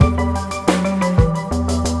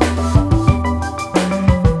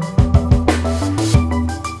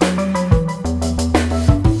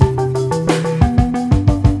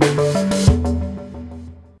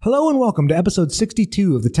welcome to episode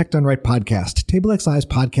 62 of the Tech Done Right podcast, TableXI's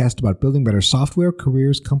podcast about building better software,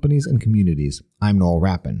 careers, companies, and communities. I'm Noel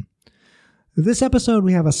Rappin. This episode,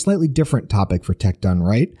 we have a slightly different topic for Tech Done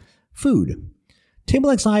Right: food.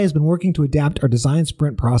 TableXI has been working to adapt our design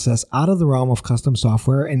sprint process out of the realm of custom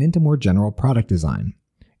software and into more general product design.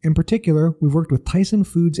 In particular, we've worked with Tyson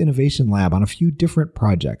Foods Innovation Lab on a few different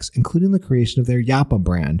projects, including the creation of their Yappa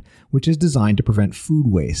brand, which is designed to prevent food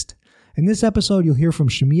waste. In this episode, you'll hear from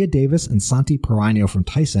Shamia Davis and Santi Peranio from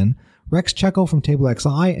Tyson, Rex Checkle from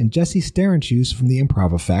TableXI, and Jesse Starenshus from The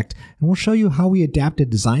Improv Effect, and we'll show you how we adapted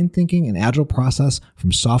design thinking and agile process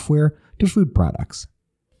from software to food products.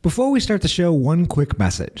 Before we start the show, one quick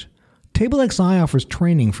message. TableXI offers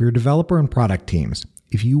training for your developer and product teams.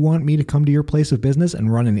 If you want me to come to your place of business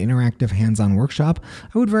and run an interactive hands-on workshop,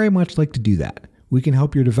 I would very much like to do that. We can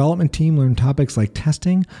help your development team learn topics like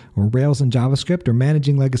testing, or Rails and JavaScript, or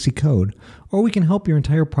managing legacy code, or we can help your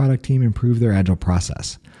entire product team improve their agile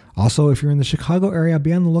process. Also, if you're in the Chicago area,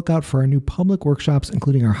 be on the lookout for our new public workshops,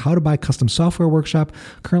 including our How to Buy Custom Software workshop,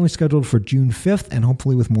 currently scheduled for June 5th, and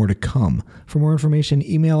hopefully with more to come. For more information,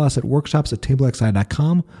 email us at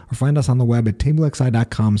workshops@tablexi.com or find us on the web at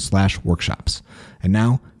tablexi.com/workshops. And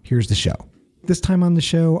now, here's the show. This time on the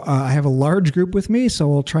show, I have a large group with me,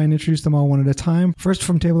 so I'll try and introduce them all one at a time. First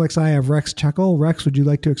from TableXI, I have Rex Checkle. Rex, would you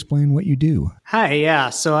like to explain what you do? Hi,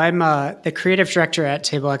 yeah. So I'm the creative director at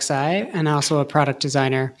TableXI and also a product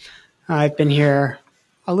designer. I've been here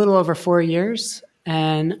a little over 4 years,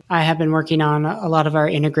 and I have been working on a lot of our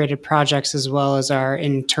integrated projects as well as our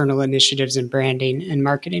internal initiatives in branding and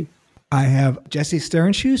marketing. I have Jesse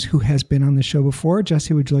Starenshus, who has been on the show before.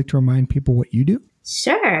 Jesse, would you like to remind people what you do?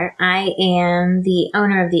 Sure. I am the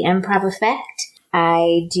owner of the Improv Effect.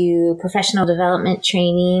 I do professional development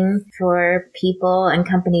training for people and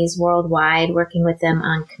companies worldwide, working with them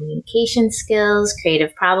on communication skills,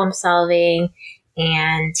 creative problem solving,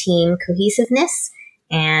 and team cohesiveness.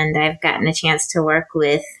 And I've gotten a chance to work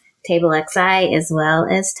with TableXI as well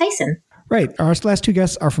as Tyson. Right. Our last two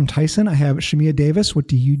guests are from Tyson. I have Shamia Davis. What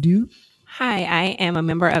do you do? Hi, I am a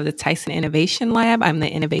member of the Tyson Innovation Lab. I'm the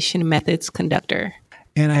Innovation Methods Conductor.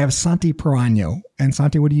 And I have Santi Peranio. And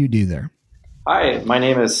Santi, what do you do there? Hi, my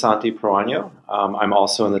name is Santi Peranio. I'm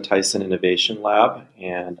also in the Tyson Innovation Lab,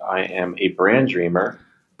 and I am a brand dreamer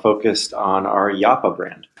focused on our Yappa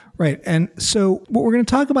brand. Right. And so what we're going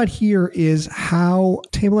to talk about here is how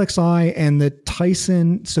TableXI and the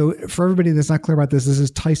Tyson, so for everybody that's not clear about this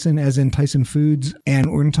is Tyson as in Tyson Foods.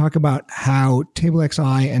 And we're going to talk about how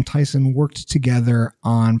TableXI and Tyson worked together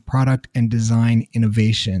on product and design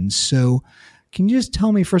innovation. So can you just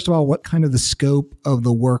tell me, first of all, what kind of the scope of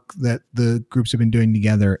the work that the groups have been doing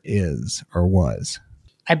together is or was?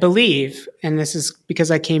 I believe, and this is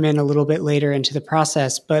because I came in a little bit later into the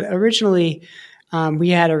process, but originally we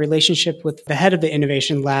had a relationship with the head of the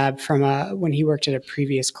innovation lab from when he worked at a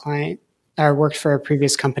previous client or worked for a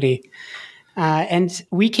previous company. And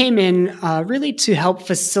we came in really to help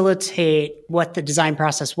facilitate what the design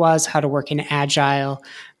process was, how to work in Agile,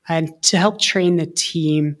 and to help train the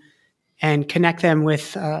team and connect them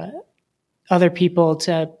with other people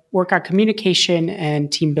to work on communication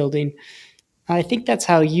and team building. I think that's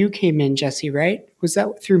how you came in, Jesse, right? Was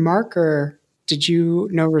that through Mark, or did you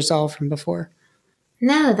know Resolve from before?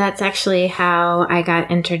 No, that's actually how I got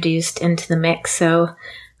introduced into the mix. So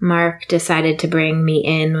Mark decided to bring me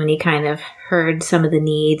in when he kind of heard some of the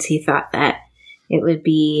needs. He thought that it would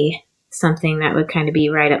be something that would kind of be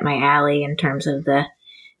right up my alley in terms of the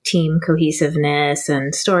team cohesiveness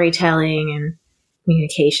and storytelling and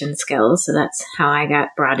communication skills. So that's how I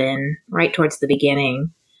got brought in right towards the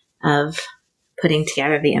beginning of putting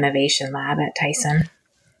together the innovation lab at Tyson.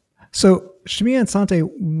 So Shamia and Santi,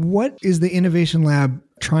 what is the Innovation Lab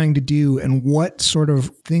trying to do, and what sort of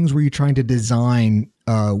things were you trying to design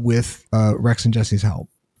with Rex and Jesse's help?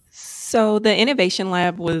 So the Innovation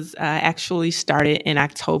Lab was actually started in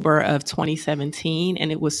October of 2017,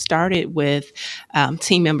 and it was started with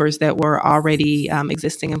team members that were already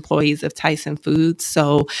existing employees of Tyson Foods.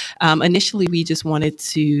 So initially, we just wanted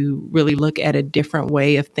to really look at a different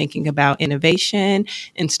way of thinking about innovation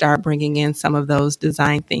and start bringing in some of those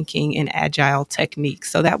design thinking and agile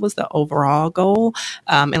techniques. So that was the overall goal.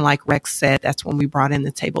 And like Rex said, that's when we brought in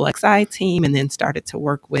the TableXI team and then started to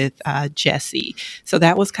work with Jesse. So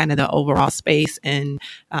that was kind of the overall space. And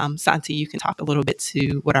Santi, you can talk a little bit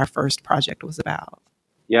to what our first project was about.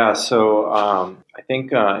 Yeah, so I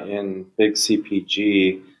think in big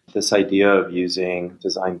CPG, this idea of using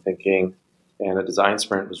design thinking and a design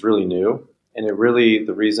sprint was really new. And it really,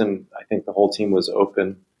 the reason I think the whole team was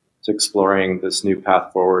open to exploring this new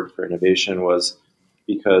path forward for innovation was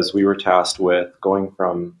because we were tasked with going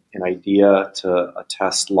from an idea to a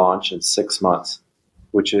test launch in 6 months,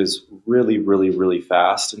 which is really, really, really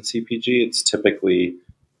fast in CPG. It's typically,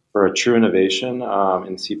 for a true innovation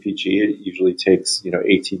in CPG, it usually takes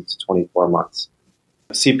 18 to 24 months.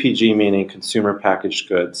 CPG meaning consumer packaged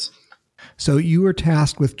goods. So you were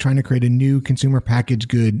tasked with trying to create a new consumer packaged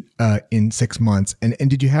good in 6 months. And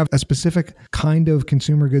did you have a specific kind of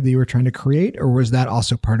consumer good that you were trying to create, or was that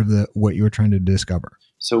also part of what you were trying to discover?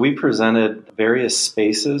 So we presented various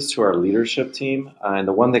spaces to our leadership team, and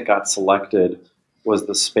the one that got selected was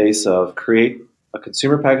the space of create a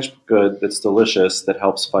consumer packaged good that's delicious that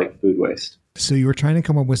helps fight food waste. So you were trying to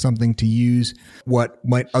come up with something to use what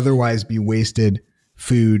might otherwise be wasted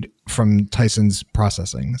food from Tyson's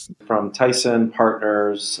processing. From Tyson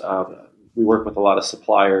partners, we work with a lot of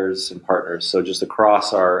suppliers and partners, so just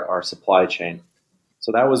across our supply chain.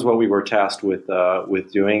 So that was what we were tasked with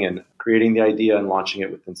doing, and creating the idea and launching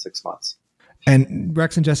it within 6 months. And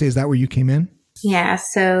Rex and Jesse, is that where you came in? Yeah,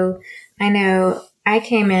 so I know I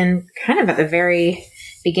came in kind of at the very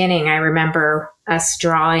beginning. I remember us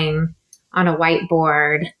drawing on a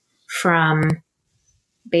whiteboard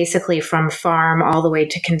basically from farm all the way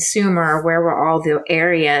to consumer, where were all the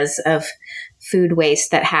areas of food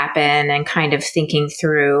waste that happen, and kind of thinking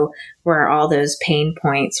through where all those pain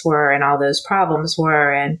points were and all those problems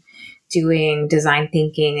were, and doing design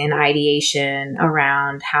thinking and ideation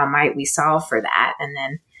around how might we solve for that, and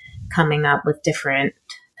then coming up with different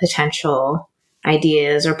potential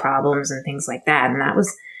ideas or problems and things like that. And that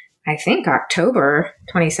was, I think, October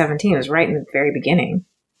 2017. It was right in the very beginning.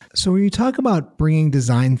 So when you talk about bringing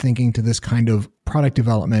design thinking to this kind of product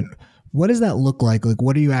development, what does that look like? Like,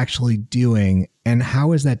 what are you actually doing? And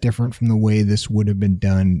how is that different from the way this would have been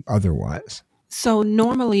done otherwise? So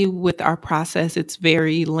normally with our process, it's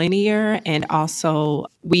very linear, and also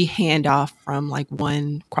we hand off from like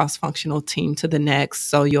one cross-functional team to the next.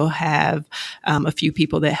 So you'll have a few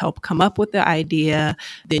people that help come up with the idea.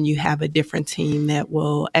 Then you have a different team that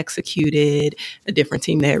will execute it, a different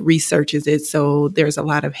team that researches it. So there's a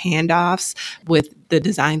lot of handoffs. With the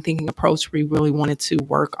design thinking approach, we really wanted to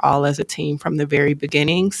work all as a team from the very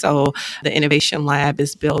beginning. So the Innovation Lab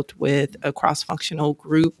is built with a cross-functional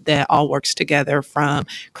group that all works together, from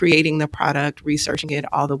creating the product, researching it,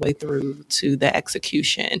 all the way through to the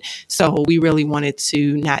execution. So we really wanted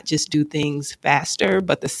to not just do things faster,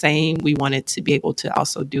 but the same. We wanted to be able to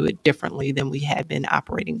also do it differently than we had been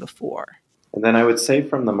operating before. And then I would say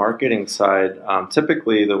from the marketing side,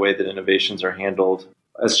 typically the way that innovations are handled,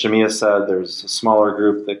 as Shamia said, there's a smaller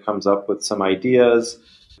group that comes up with some ideas.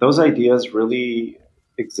 Those ideas really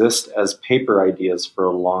exist as paper ideas for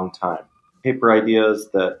a long time. Paper ideas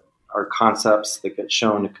that are concepts that get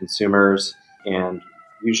shown to consumers, and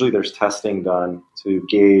usually there's testing done to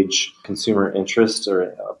gauge consumer interest or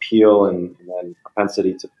appeal and then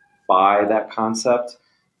propensity to buy that concept.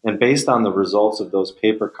 And based on the results of those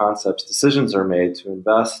paper concepts, decisions are made to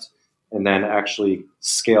invest and then actually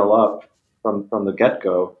scale up from the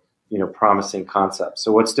get-go, promising concepts.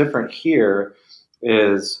 So what's different here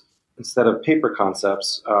is, instead of paper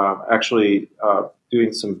concepts, actually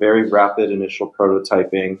doing some very rapid initial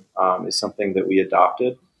prototyping is something that we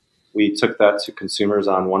adopted. We took that to consumers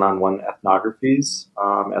on one-on-one ethnographies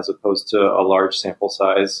as opposed to a large sample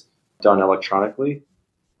size done electronically.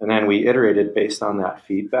 And then we iterated based on that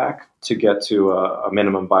feedback to get to a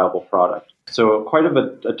minimum viable product. So quite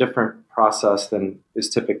a different process than is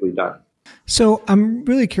typically done. So I'm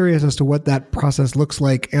really curious as to what that process looks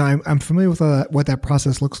like. And I'm familiar with what that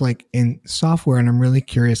process looks like in software, and I'm really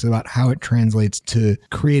curious about how it translates to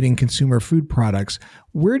creating consumer food products.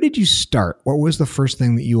 Where did you start? What was the first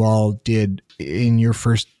thing that you all did in your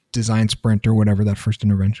first design sprint, or whatever that first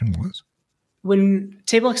intervention was? When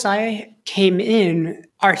TableXI came in,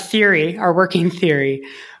 our working theory,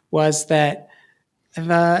 was that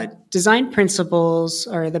the design principles,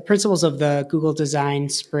 or the principles of the Google Design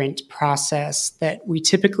Sprint process that we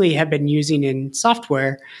typically have been using in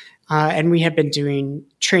software, and we have been doing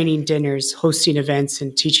training dinners, hosting events,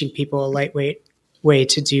 and teaching people a lightweight way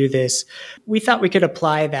to do this. We thought we could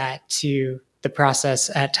apply that to the process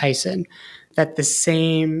at Tyson, that the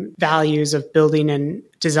same values of building and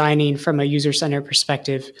designing from a user-centered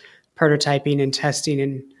perspective, prototyping and testing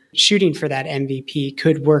and shooting for that MVP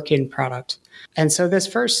could work in product. And so this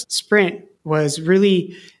first sprint was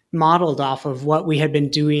really modeled off of what we had been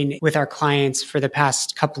doing with our clients for the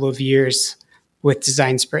past couple of years with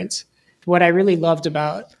design sprints. What I really loved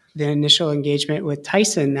about the initial engagement with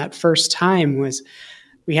Tyson that first time was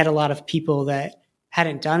we had a lot of people that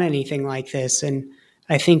hadn't done anything like this. And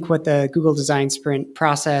I think what the Google Design Sprint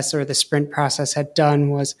process, or the sprint process, had done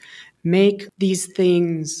was make these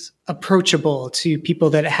things approachable to people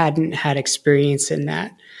that hadn't had experience in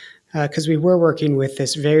that. Because we were working with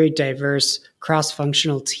this very diverse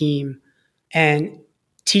cross-functional team and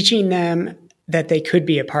teaching them that they could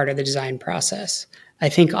be a part of the design process. I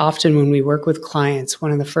think often when we work with clients,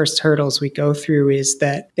 one of the first hurdles we go through is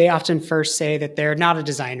that they often first say that they're not a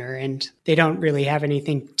designer and they don't really have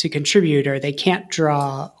anything to contribute, or they can't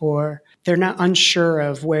draw, or they're not unsure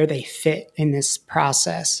of where they fit in this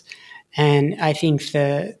process. And I think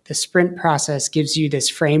the sprint process gives you this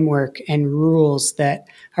framework and rules that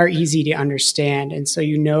are easy to understand. And so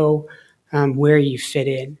you know where you fit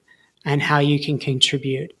in and how you can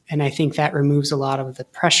contribute. And I think that removes a lot of the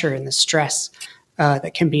pressure and the stress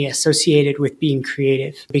that can be associated with being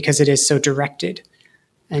creative because it is so directed.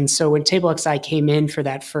 And so when TableXI came in for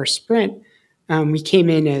that first sprint, we came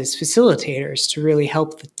in as facilitators to really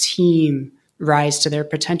help the team rise to their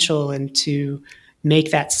potential and to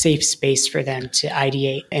make that safe space for them to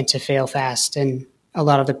ideate and to fail fast, and a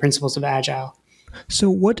lot of the principles of Agile. So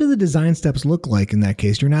what do the design steps look like in that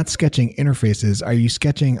case? You're not sketching interfaces. Are you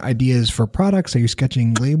sketching ideas for products? Are you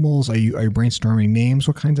sketching labels? Are you brainstorming names?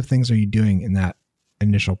 What kinds of things are you doing in that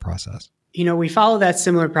initial process? We follow that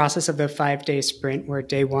similar process of the 5-day sprint, where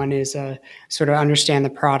day one is sort of understand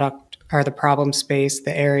the product or the problem space,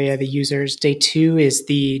 the area, the users. Day two is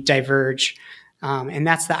the diverge, and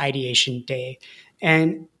that's the ideation day.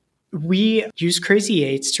 And we use Crazy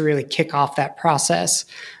Eights to really kick off that process.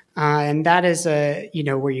 And that is where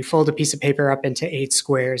you fold a piece of paper up into 8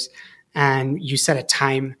 squares and you set a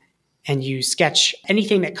time and you sketch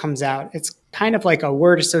anything that comes out. It's kind of like a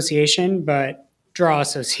word association, but draw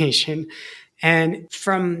association. And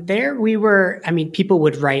from there, people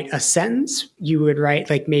would write a sentence. You would write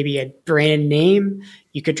like maybe a brand name.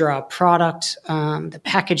 You could draw a product, the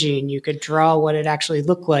packaging. You could draw what it actually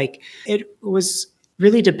looked like. It was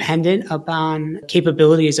really dependent upon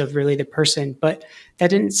capabilities of really the person, but that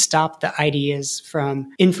didn't stop the ideas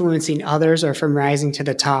from influencing others or from rising to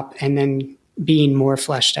the top and then being more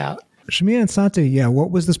fleshed out. Shamia and Santi, what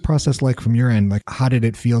was this process like from your end? Like, how did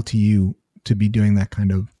it feel to you to be doing that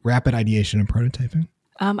kind of rapid ideation and prototyping?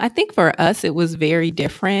 I think for us, it was very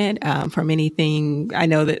different from anything. I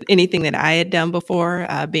know that anything that I had done before,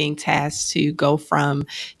 being tasked to go from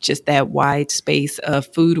just that wide space of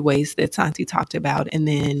food waste that Santi talked about, and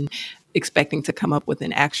then expecting to come up with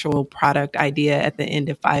an actual product idea at the end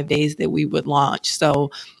of 5 days that we would launch.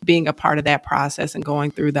 So being a part of that process and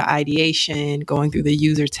going through the ideation, going through the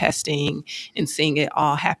user testing, and seeing it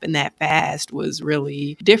all happen that fast was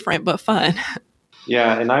really different, but fun.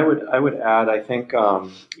 Yeah, and I would add, I think,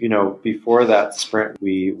 before that sprint,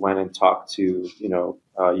 we went and talked to,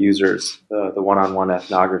 users, the one-on-one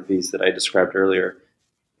ethnographies that I described earlier.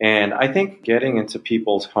 And I think getting into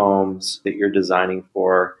people's homes that you're designing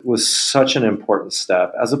for was such an important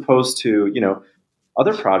step, as opposed to,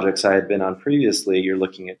 other projects I had been on previously. You're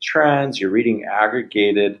looking at trends, you're reading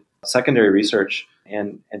aggregated secondary research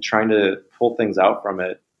and trying to pull things out from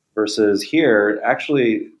it, versus here,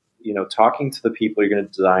 actually, talking to the people you're going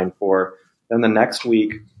to design for, then the next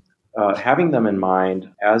week, having them in mind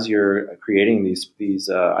as you're creating these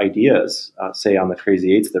ideas, say on the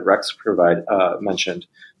Crazy Eights that Rex mentioned.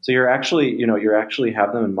 So you're actually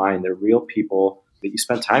have them in mind. They're real people that you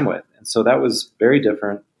spent time with. And so that was very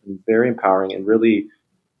different and very empowering, and really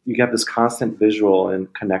you get this constant visual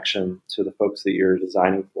and connection to the folks that you're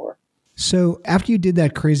designing for. So after you did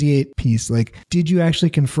that Crazy Eight piece, did you actually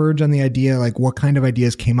converge on the idea? What kind of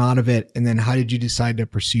ideas came out of it? And then how did you decide to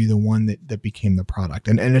pursue the one that became the product?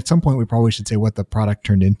 And at some point, we probably should say what the product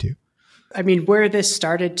turned into. Where this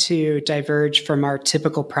started to diverge from our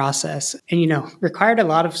typical process and, required a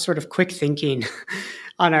lot of sort of quick thinking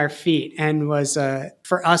on our feet, and was,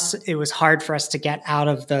 for us, it was hard for us to get out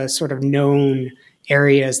of the sort of known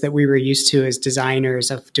areas that we were used to as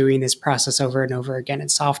designers of doing this process over and over again in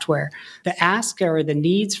software. The ask or the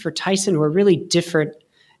needs for Tyson were really different.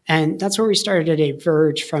 And that's where we started to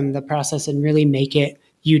diverge from the process and really make it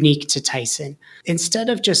unique to Tyson. Instead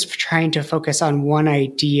of just trying to focus on one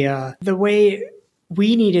idea, the way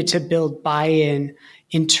we needed to build buy-in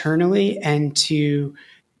internally and to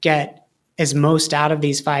get as most out of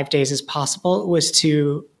these 5 days as possible was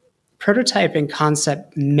to prototype and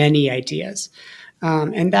concept many ideas.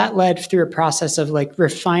 And that led through a process of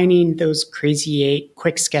refining those Crazy Eight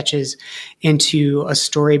quick sketches into a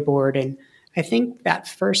storyboard. And I think that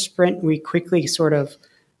first sprint, we quickly sort of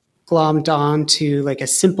glommed on to a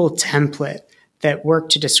simple template that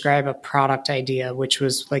worked to describe a product idea, which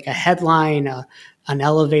was a headline, an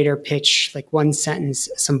elevator pitch, one sentence,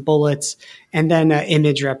 some bullets, and then an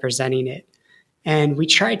image representing it. And we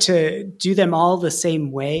tried to do them all the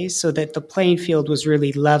same way so that the playing field was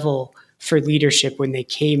really level for leadership when they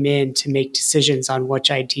came in to make decisions on which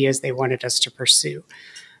ideas they wanted us to pursue.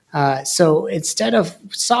 So instead of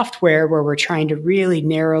software where we're trying to really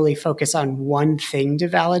narrowly focus on one thing to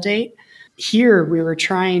validate, here we were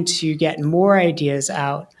trying to get more ideas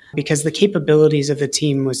out because the capabilities of the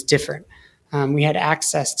team was different. We had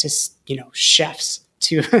access to, chefs,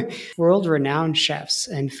 to world-renowned chefs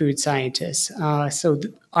and food scientists. So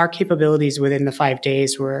our capabilities within the 5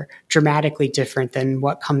 days were dramatically different than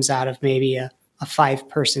what comes out of maybe a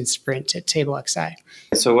 5-person sprint at TableXI.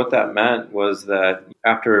 So what that meant was that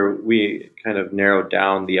after we kind of narrowed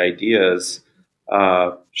down the ideas,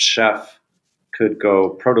 chef could go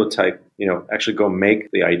prototype, actually go make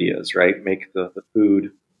the ideas, right? Make the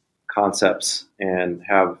food concepts and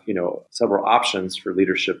have, several options for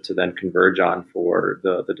leadership to then converge on for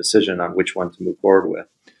the decision on which one to move forward with.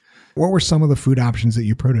 What were some of the food options that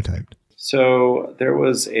you prototyped? So there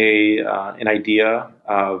was an idea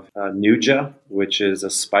of Nuja, which is a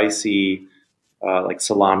spicy like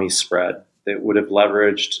salami spread that would have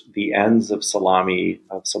leveraged the ends of salamis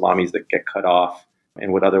that get cut off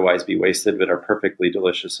and would otherwise be wasted, but are perfectly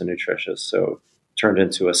delicious and nutritious. So turned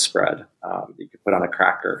into a spread that you could put on a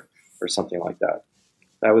cracker or something like that.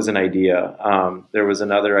 That was an idea. There was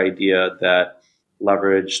another idea that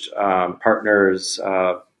leveraged partners'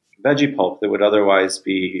 veggie pulp that would otherwise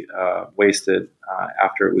be wasted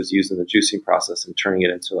after it was used in the juicing process and turning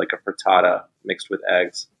it into like a frittata mixed with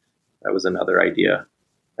eggs. That was another idea.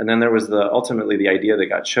 And then there was ultimately the idea that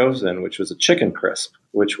got chosen, which was a chicken crisp,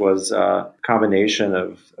 which was a combination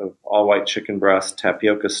of all white chicken breast,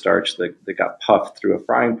 tapioca starch that got puffed through a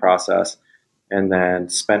frying process, and then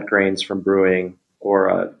spent grains from brewing or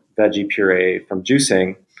a veggie puree from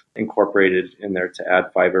juicing incorporated in there to add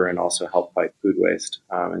fiber and also help fight food waste.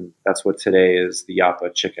 And that's what today is the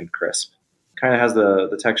Yappa chicken crisp. Kind of has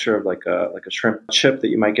the texture of like a shrimp chip that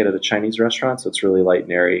you might get at a Chinese restaurant. So it's really light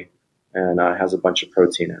and airy and has a bunch of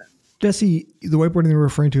protein in it. Jesse, the whiteboarding you're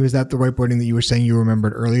referring to, is that the whiteboarding that you were saying you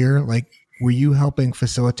remembered earlier? Like, were you helping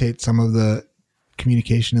facilitate some of the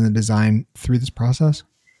communication and the design through this process?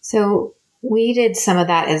 So we did some of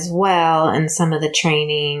that as well, and some of the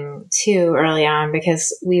training too early on,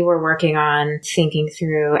 because we were working on thinking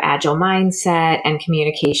through agile mindset and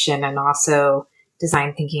communication, and also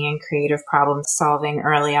design thinking and creative problem solving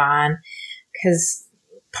early on. Because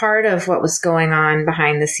part of what was going on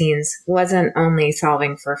behind the scenes wasn't only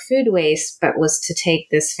solving for food waste, but was to take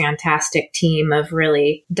this fantastic team of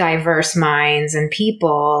really diverse minds and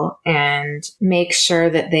people and make sure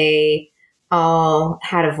that they all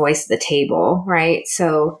had a voice at the table, right?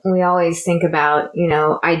 So we always think about,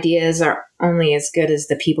 ideas are only as good as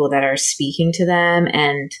the people that are speaking to them.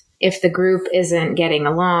 And if the group isn't getting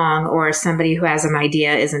along, or somebody who has an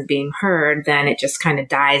idea isn't being heard, then it just kind of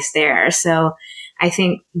dies there. So I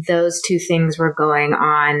think those two things were going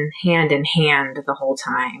on hand in hand the whole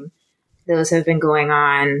time. Those have been going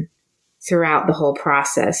on throughout the whole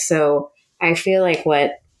process. So I feel like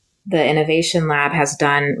what the Innovation Lab has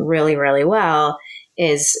done really, really well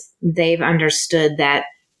is they've understood that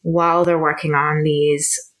while they're working on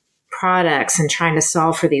these products and trying to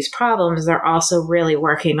solve for these problems, they're also really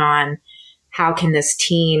working on how can this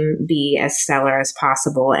team be as stellar as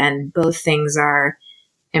possible. And both things are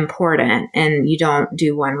important, and you don't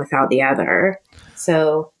do one without the other.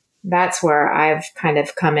 So that's where I've kind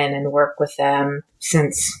of come in and worked with them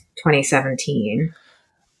since 2017.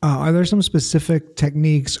 Are there some specific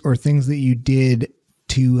techniques or things that you did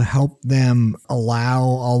to help them allow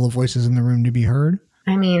all the voices in the room to be heard?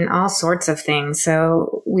 I mean, all sorts of things.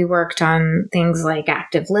 So we worked on things like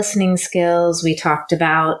active listening skills. We talked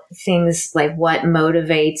about things like what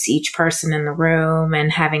motivates each person in the room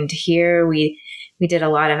and having to hear. We did a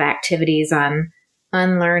lot of activities on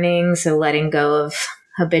unlearning, so letting go of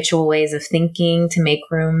habitual ways of thinking to make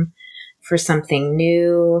room for something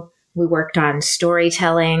new. We worked on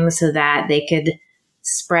storytelling so that they could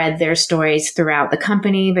spread their stories throughout the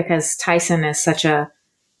company, because Tyson is such a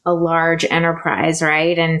large enterprise,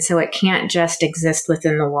 right? And so it can't just exist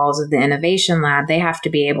within the walls of the Innovation Lab. They have to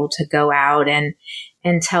be able to go out and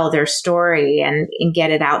tell their story and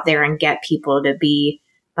get it out there and get people to be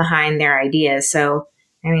behind their ideas. So,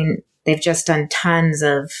 I mean, they've just done tons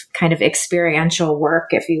of kind of experiential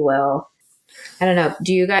work, if you will. I don't know.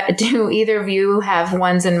 Do either of you have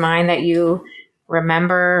ones in mind that you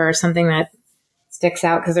remember, or something that sticks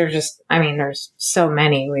out? Because there's so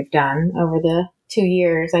many we've done over the 2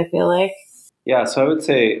 years, I feel like. Yeah, so I would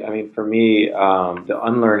say, I mean, for me, the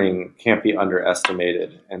unlearning can't be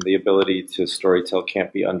underestimated, and the ability to storytell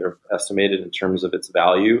can't be underestimated in terms of its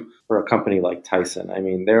value for a company like Tyson. I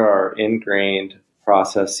mean, there are ingrained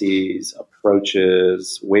processes,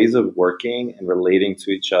 approaches, ways of working and relating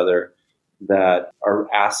to each other that are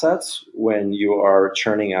assets when you are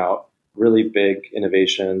churning out really big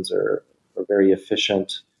innovations or very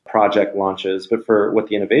efficient project launches, but for what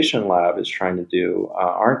the Innovation Lab is trying to do,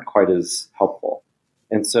 aren't quite as helpful.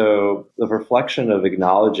 And so the reflection of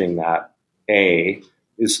acknowledging that, A,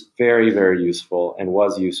 is very, very useful and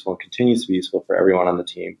was useful and continues to be useful for everyone on the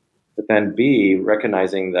team. But then B,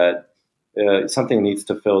 recognizing that something needs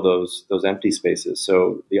to fill those empty spaces.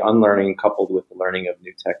 So the unlearning coupled with the learning of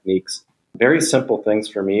new techniques, very simple things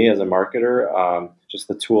for me as a marketer, just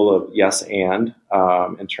the tool of yes and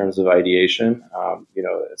in terms of ideation.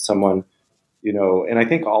 Someone, and I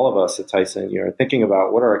think all of us at Tyson, are thinking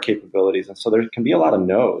about what are our capabilities. And so there can be a lot of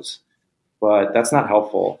no's, but that's not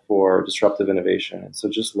helpful for disruptive innovation. And so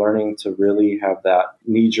just learning to really have that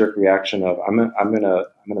knee-jerk reaction of I'm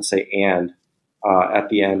gonna say and at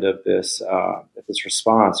the end of this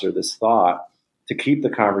response or this thought, to keep the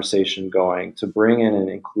conversation going, to bring in and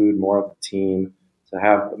include more of the team, to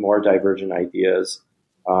have more divergent ideas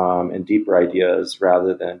and deeper ideas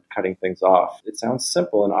rather than cutting things off. It sounds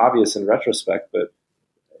simple and obvious in retrospect, but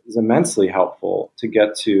is immensely helpful to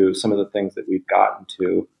get to some of the things that we've gotten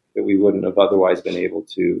to that we wouldn't have otherwise been able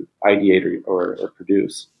to ideate or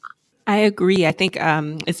produce. I agree. I think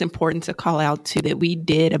it's important to call out too that we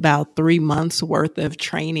did about 3 months worth of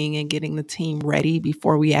training and getting the team ready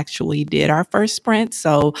before we actually did our first sprint.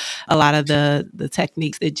 So a lot of the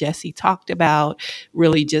techniques that Jesse talked about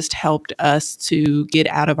really just helped us to get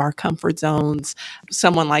out of our comfort zones.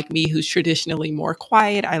 Someone like me who's traditionally more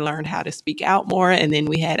quiet, I learned how to speak out more. And then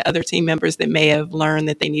we had other team members that may have learned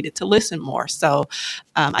that they needed to listen more. So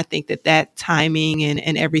I think that timing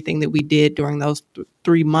and everything that we did during those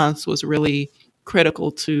 3 months was really critical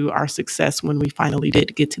to our success when we finally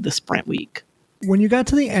did get to the sprint week. When you got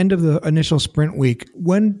to the end of the initial sprint week,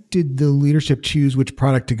 when did the leadership choose which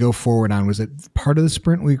product to go forward on? Was it part of the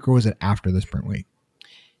sprint week or was it after the sprint week?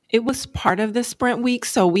 It was part of the sprint week.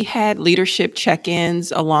 So we had leadership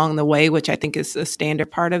check-ins along the way, which I think is a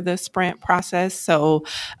standard part of the sprint process. So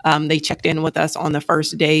they checked in with us on the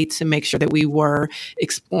first day to make sure that we were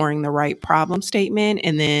exploring the right problem statement.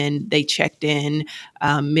 And then they checked in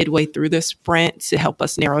midway through the sprint to help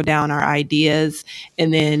us narrow down our ideas.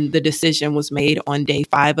 And then the decision was made on day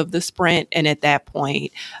 5 of the sprint. And at that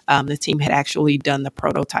point, the team had actually done the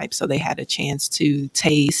prototype. So they had a chance to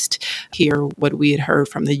taste, hear what we had heard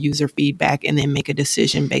from the user feedback, and then make a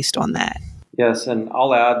decision based on that. Yes, and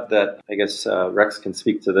I'll add that I guess Rex can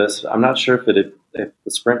speak to this. I'm not sure if the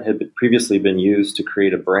sprint had previously been used to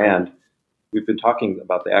create a brand. We've been talking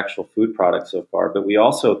about the actual food product so far, but we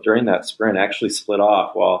also, during that sprint, actually split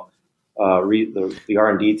off while the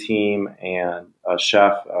R&D team and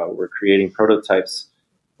Chef were creating prototypes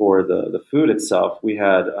for the food itself. We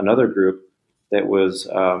had another group that was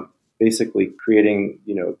basically creating,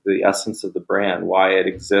 the essence of the brand, why it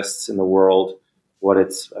exists in the world, what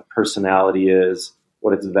its personality is,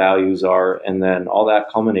 what its values are, and then all that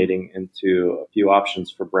culminating into a few options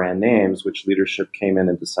for brand names, which leadership came in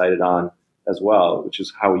and decided on as well, which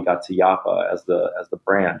is how we got to Yappa as the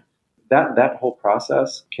brand. That whole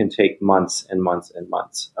process can take months and months and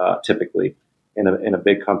months, typically in a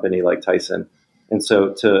big company like Tyson. And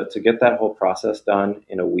so to get that whole process done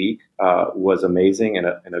in a week was amazing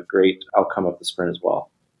and a great outcome of the sprint as well.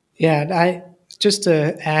 Yeah, just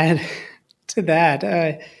to add to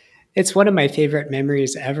that, it's one of my favorite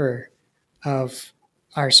memories ever of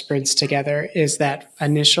our sprints together is that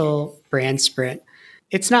initial brand sprint.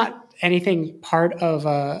 It's not anything part of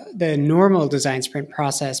the normal design sprint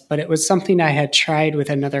process, but it was something I had tried with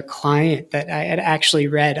another client that I had actually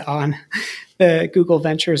read on the Google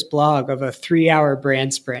Ventures blog of a 3-hour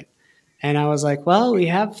brand sprint. And I was like, well, we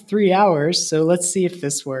have 3 hours, so let's see if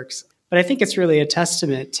this works. But I think it's really a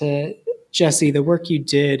testament to, Jesse, the work you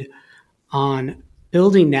did on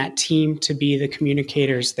building that team to be the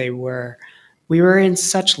communicators they were. We were in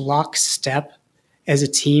such lockstep as a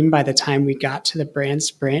team by the time we got to the brand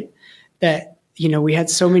sprint that, we had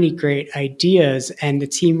so many great ideas and the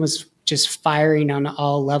team was just firing on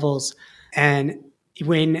all levels. And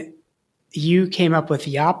when you came up with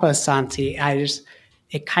Yappa, Santi,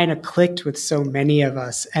 it kind of clicked with so many of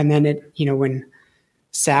us. And then when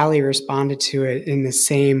Sally responded to it in the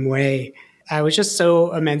same way, I was just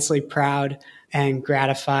so immensely proud and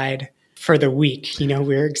gratified for the week. We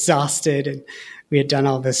were exhausted and we had done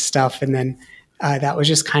all this stuff. And then that was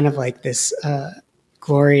just kind of like this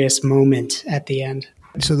glorious moment at the end.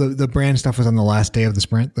 So the brand stuff was on the last day of the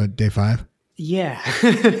sprint, the day 5? Yeah.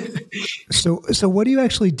 So what do you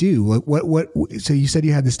actually do? What so you said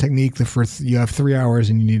you had this technique you have 3 hours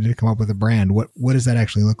and you needed to come up with a brand. What does that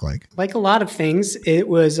actually look like? Like a lot of things, it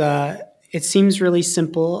was it seems really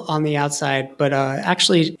simple on the outside, but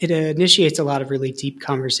actually it initiates a lot of really deep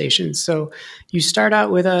conversations. So you start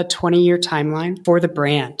out with a 20-year timeline for the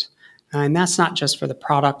brand. And that's not just for the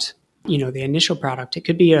product, the initial product. It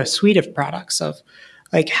could be a suite of products of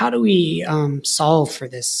like, how do we solve for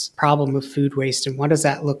this problem of food waste? And what does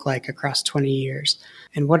that look like across 20 years?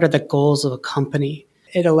 And what are the goals of a company?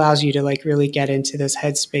 It allows you to like really get into this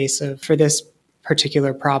headspace of, for this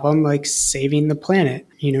particular problem, like saving the planet,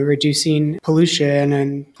 reducing pollution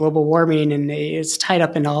and global warming. And it's tied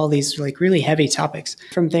up in all these like really heavy topics.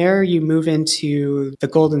 From there, you move into the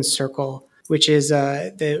golden circle, which is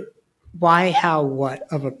the why, how, what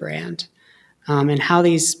of a brand, and how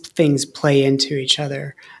these things play into each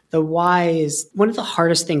other. The why is one of the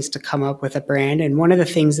hardest things to come up with a brand, and one of the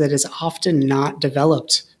things that is often not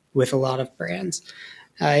developed with a lot of brands.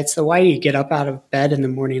 It's the why do you get up out of bed in the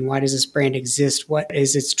morning? Why does this brand exist? What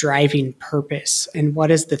is its driving purpose? And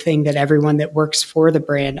what is the thing that everyone that works for the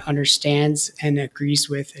brand understands and agrees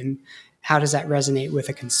with? And how does that resonate with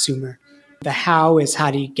a consumer? The how is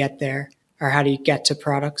how do you get there? Or how do you get to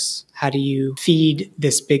products? How do you feed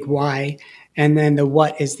this big why? And then the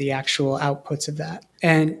what is the actual outputs of that.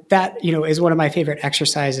 And that, is one of my favorite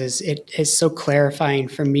exercises. It is so clarifying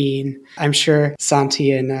for me. And I'm sure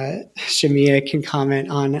Santi and Shamia can comment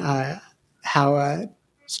on how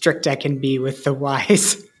strict I can be with the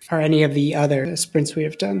whys or any of the other sprints we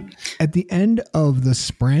have done. At the end of the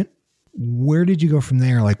sprint, where did you go from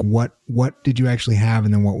there? Like what did you actually have?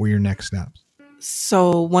 And then what were your next steps?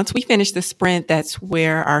 So once we finished the sprint, that's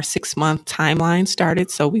where our 6-month timeline started.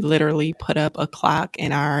 So we literally put up a clock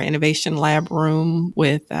in our innovation lab room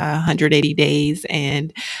with 180 days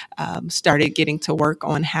and started getting to work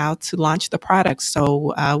on how to launch the product.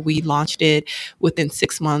 So we launched it within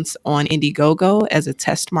 6 months on Indiegogo as a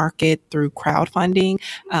test market through crowdfunding.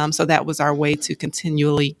 So that was our way to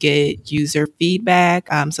continually get user feedback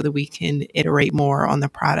so that we can iterate more on the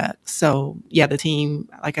product. So yeah, the team,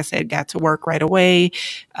 like I said, got to work right away.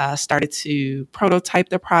 Started to prototype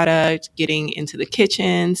the product, getting into the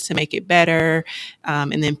kitchens to make it better,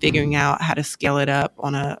 and then figuring out how to scale it up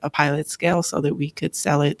on a pilot scale so that we could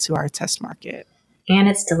sell it to our test market. And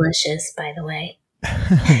it's delicious, by the way.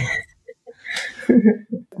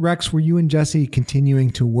 Rex, were you and Jesse continuing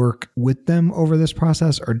to work with them over this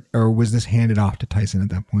process, or was this handed off to Tyson at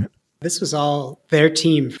that point? This was all their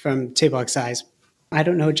team from TableXize. I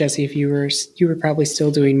don't know, Jesse, if you were probably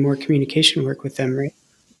still doing more communication work with them, right?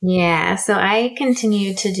 Yeah, so I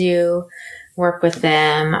continued to do work with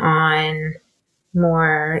them on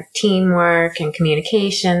more teamwork and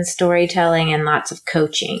communication, storytelling, and lots of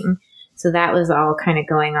coaching. So that was all kind of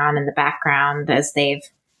going on in the background as they've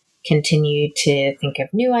continued to think of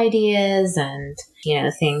new ideas and,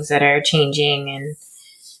 things that are changing and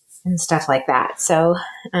stuff like that. So,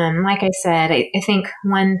 like I said, I think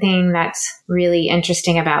one thing that's really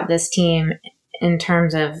interesting about this team in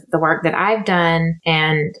terms of the work that I've done,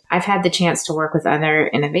 and I've had the chance to work with other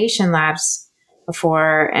innovation labs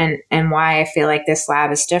before, and why I feel like this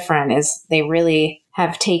lab is different is they really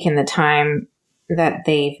have taken the time that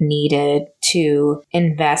they've needed to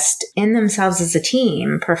invest in themselves as a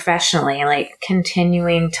team professionally, like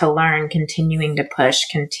continuing to learn, continuing to push,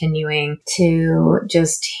 continuing to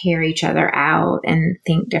just hear each other out and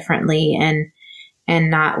think differently and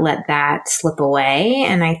not let that slip away.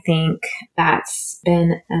 And I think that's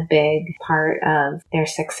been a big part of their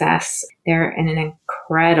success. They're an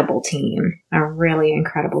incredible team, a really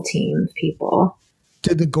incredible team of people.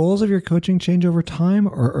 Did the goals of your coaching change over time,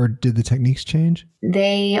 or did the techniques change?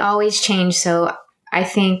 They always change. So I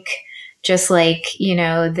think just like,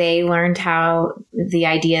 they learned how the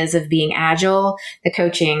ideas of being agile, the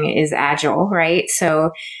coaching is agile, right? So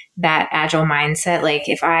that agile mindset, like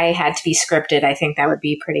if I had to be scripted, I think that would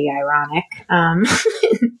be pretty ironic,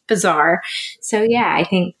 bizarre. So yeah, I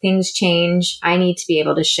think things change. I need to be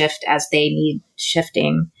able to shift as they need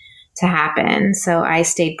shifting to happen. So I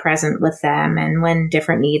stayed present with them. And when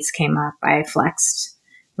different needs came up, I flexed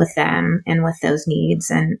with them and with those needs.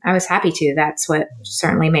 And I was happy to. That's what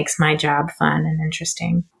certainly makes my job fun and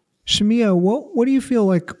interesting. Shamia, what do you feel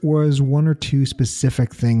like was one or two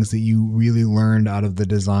specific things that you really learned out of the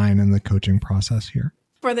design and the coaching process here?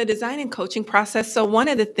 For the design and coaching process, so one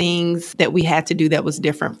of the things that we had to do that was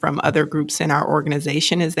different from other groups in our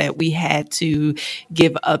organization is that we had to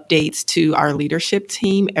give updates to our leadership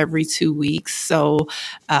team every 2 weeks. So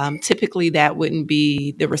typically that wouldn't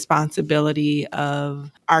be the responsibility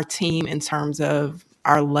of our team in terms of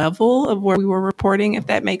our level of where we were reporting, if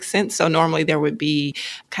that makes sense. So normally there would be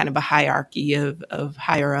kind of a hierarchy of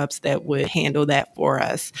higher ups that would handle that for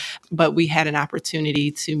us. But we had an opportunity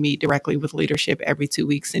to meet directly with leadership every 2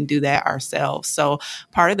 weeks and do that ourselves. So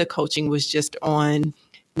part of the coaching was just on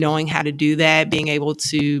knowing how to do that, being able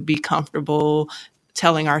to be comfortable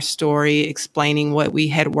telling our story, explaining what we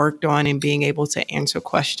had worked on, and being able to answer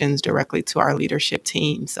questions directly to our leadership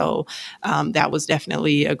team. So that was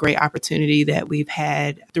definitely a great opportunity that we've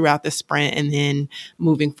had throughout the sprint and then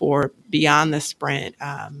moving forward beyond the sprint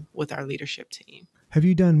with our leadership team. Have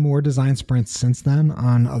you done more design sprints since then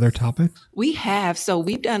on other topics? We have. So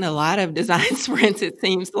we've done a lot of design sprints, it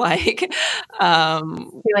seems like. You're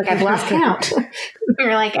like, I've lost count.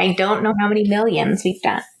 You're like, I don't know how many millions we've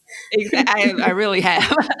done. I really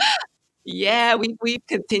have. Yeah, we've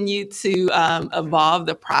continued to evolve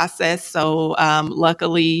the process. So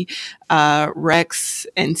luckily, Rex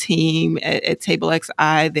and team at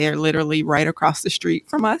TableXI, they're literally right across the street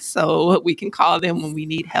from us. So we can call them when we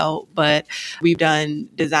need help. But we've done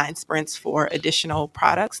design sprints for additional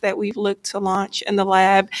products that we've looked to launch in the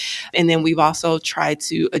lab. And then we've also tried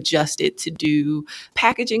to adjust it to do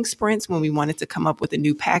packaging sprints when we wanted to come up with a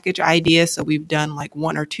new package idea. So we've done like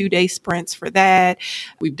 1 or 2 day sprints for that.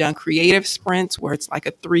 We've done creative sprints where it's like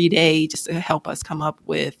a 3-day just to help us come up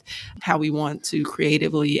with how we want to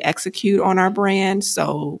creatively execute on our brand.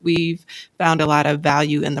 So we've found a lot of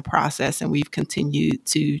value in the process, and we've continued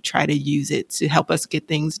to try to use it to help us get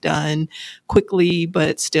things done quickly,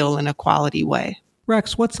 but still in a quality way.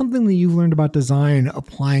 Rex, what's something that you've learned about design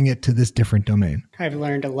applying it to this different domain? I've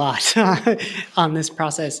learned a lot on this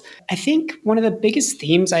process. I think one of the biggest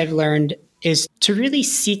themes I've learned is to really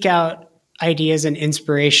seek out ideas and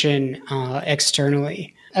inspiration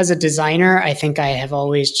externally. As a designer, I think I have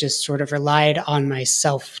always just sort of relied on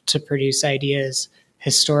myself to produce ideas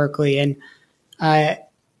historically. And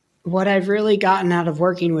what I've really gotten out of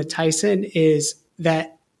working with Tyson is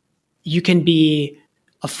that you can be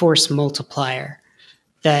a force multiplier,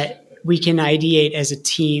 that we can ideate as a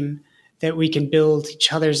team, that we can build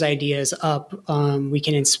each other's ideas up, we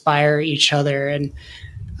can inspire each other, and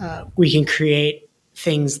we can create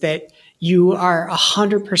things that you are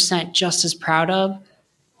 100% just as proud of,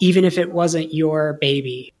 even if it wasn't your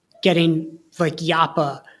baby. Getting like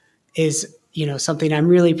Yappa is, something I'm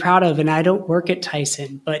really proud of, and I don't work at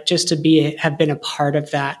Tyson, but just to have been a part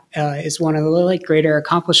of that is one of the greater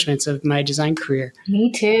accomplishments of my design career.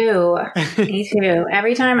 Me too. Me too.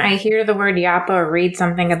 Every time I hear the word Yappa or read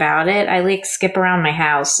something about it, I skip around my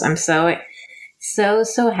house. I'm so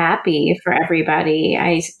happy for everybody.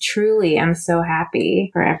 I truly am so happy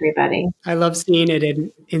for everybody. I love seeing it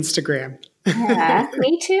in Instagram. Yeah,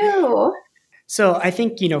 me too. So I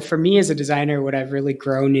think, for me as a designer, what I've really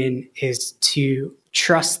grown in is to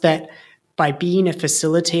trust that by being a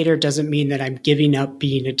facilitator doesn't mean that I'm giving up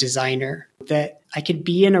being a designer, that I could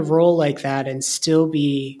be in a role like that and still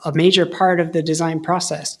be a major part of the design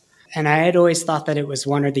process. And I had always thought that it was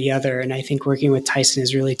one or the other. And I think working with Tyson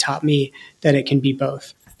has really taught me that it can be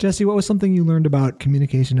both. Jesse, what was something you learned about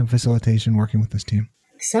communication and facilitation working with this team?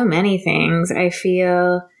 So many things. I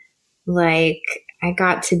feel like I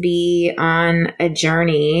got to be on a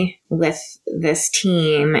journey with this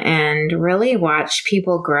team and really watch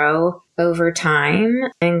people grow over time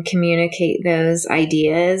and communicate those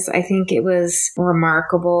ideas. I think it was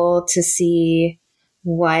remarkable to see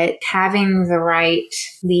what having the right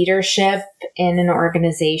leadership in an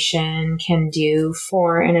organization can do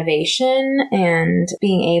for innovation, and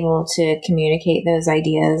being able to communicate those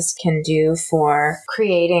ideas can do for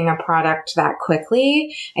creating a product that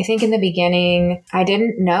quickly. I think in the beginning, I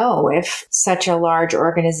didn't know if such a large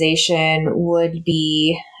organization would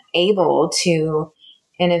be able to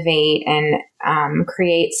innovate and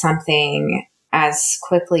create something as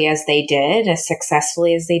quickly as they did, as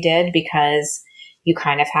successfully as they did, because you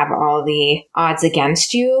kind of have all the odds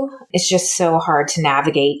against you. It's just so hard to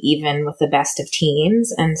navigate even with the best of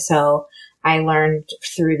teams. And so I learned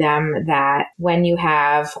through them that when you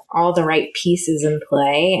have all the right pieces in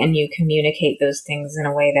play and you communicate those things in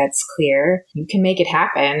a way that's clear, you can make it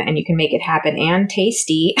happen, and you can make it happen and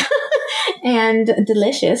tasty and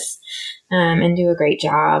delicious, and do a great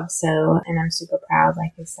job. So, and I'm super proud,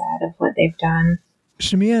 like I said, of what they've done.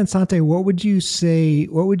 Shamia and Sante, what would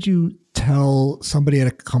you tell somebody at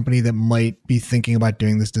a company that might be thinking about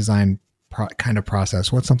doing this design kind of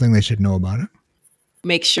process? What's something they should know about it?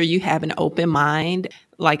 Make sure you have an open mind.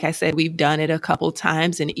 Like I said, we've done it a couple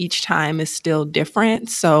times and each time is still different.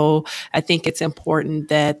 So I think it's important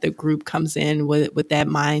that the group comes in with that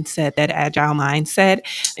mindset, that agile mindset,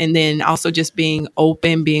 and then also just being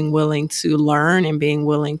open, being willing to learn and being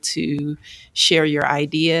willing to share your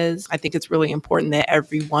ideas. I think it's really important that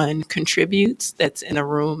everyone contributes that's in a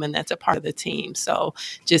room and that's a part of the team. So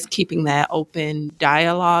just keeping that open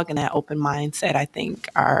dialogue and that open mindset, I think,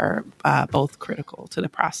 are both critical to the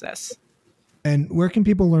process. And where can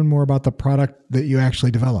people learn more about the product that you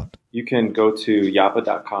actually developed? You can go to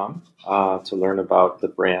yappa.com to learn about the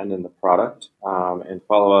brand and the product, and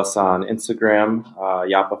follow us on Instagram,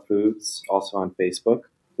 Yappa Foods, also on Facebook.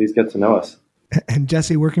 Please get to know us. And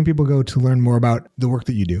Jesse, where can people go to learn more about the work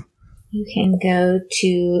that you do? You can go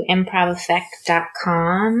to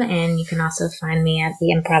improveffect.com, and you can also find me at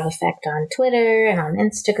the Improv Effect on Twitter and on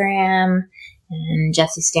Instagram, and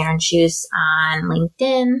Jesse Sterenschuss on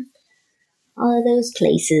LinkedIn. All of those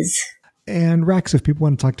places. And Rex, if people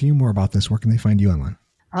want to talk to you more about this, where can they find you online?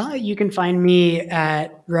 You can find me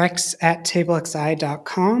at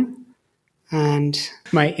rex@tablexi.com and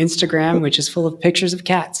my Instagram, which is full of pictures of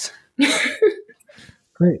cats.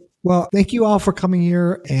 Great. Well, thank you all for coming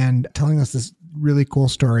here and telling us this really cool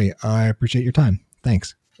story. I appreciate your time.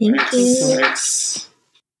 Thanks. Thank you. Thanks.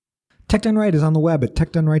 Tech Done Right is on the web at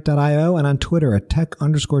techdoneright.io and on Twitter at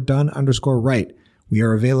tech_done_right. We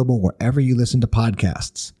are available wherever you listen to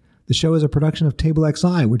podcasts. The show is a production of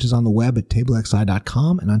TableXI, which is on the web at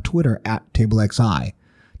tablexi.com and on Twitter at TableXI.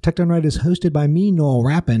 Tech Done Right is hosted by me, Noel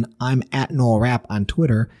Rappin. I'm at Noel Rapp on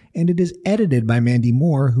Twitter, and it is edited by Mandy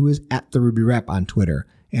Moore, who is at the Ruby Rep on Twitter.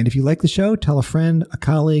 And if you like the show, tell a friend, a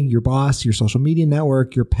colleague, your boss, your social media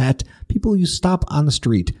network, your pet, people you stop on the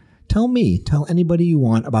street. Tell me, tell anybody you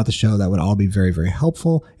want about the show. That would all be very, very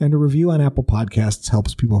helpful. And a review on Apple Podcasts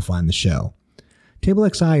helps people find the show.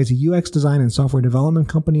 TableXI is a UX design and software development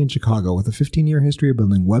company in Chicago with a 15-year history of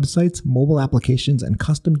building websites, mobile applications, and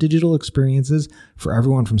custom digital experiences for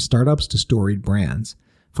everyone from startups to storied brands.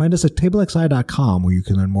 Find us at tablexi.com, where you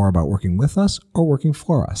can learn more about working with us or working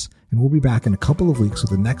for us. And we'll be back in a couple of weeks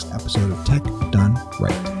with the next episode of Tech Done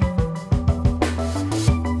Right.